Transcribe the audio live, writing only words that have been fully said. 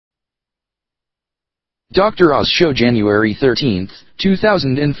Dr. Oz Show January 13,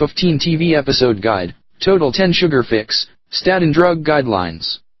 2015 TV Episode Guide, Total 10 Sugar Fix, Statin Drug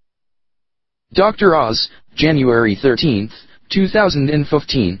Guidelines. Dr. Oz, January 13,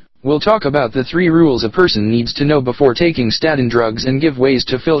 2015, will talk about the 3 rules a person needs to know before taking statin drugs and give ways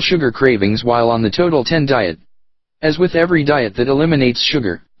to fill sugar cravings while on the Total 10 diet. As with every diet that eliminates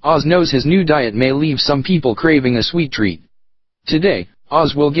sugar, Oz knows his new diet may leave some people craving a sweet treat. Today,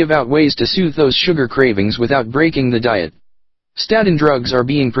 Oz will give out ways to soothe those sugar cravings without breaking the diet. Statin drugs are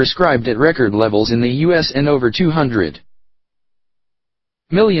being prescribed at record levels in the US, and over 200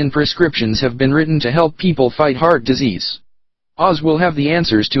 million prescriptions have been written to help people fight heart disease. Oz will have the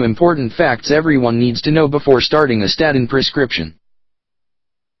answers to important facts everyone needs to know before starting a statin prescription.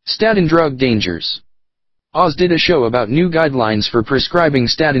 Statin drug dangers. Oz did a show about new guidelines for prescribing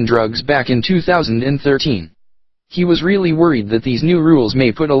statin drugs back in 2013. He was really worried that these new rules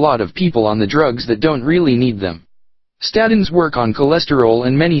may put a lot of people on the drugs that don't really need them. Statins work on cholesterol,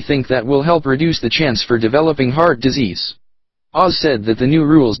 and many think that will help reduce the chance for developing heart disease. Oz said that the new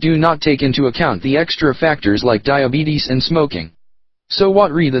rules do not take into account the extra factors like diabetes and smoking. So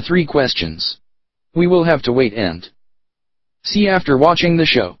what are the 3 questions? We will have to wait and see after watching the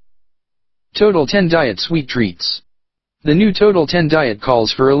show. Total 10 Diet Sweet Treats. The new Total 10 diet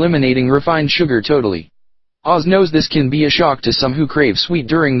calls for eliminating refined sugar totally. Oz knows this can be a shock to some who crave sweet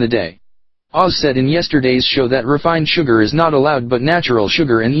during the day. Oz said in yesterday's show that refined sugar is not allowed, but natural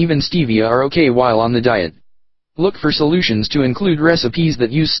sugar and even stevia are okay while on the diet. Look for solutions to include recipes that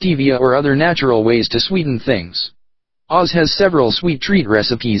use stevia or other natural ways to sweeten things. Oz has several sweet treat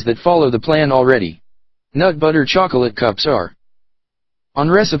recipes that follow the plan already. Nut butter chocolate cups are on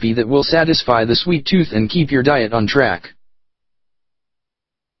recipe that will satisfy the sweet tooth and keep your diet on track.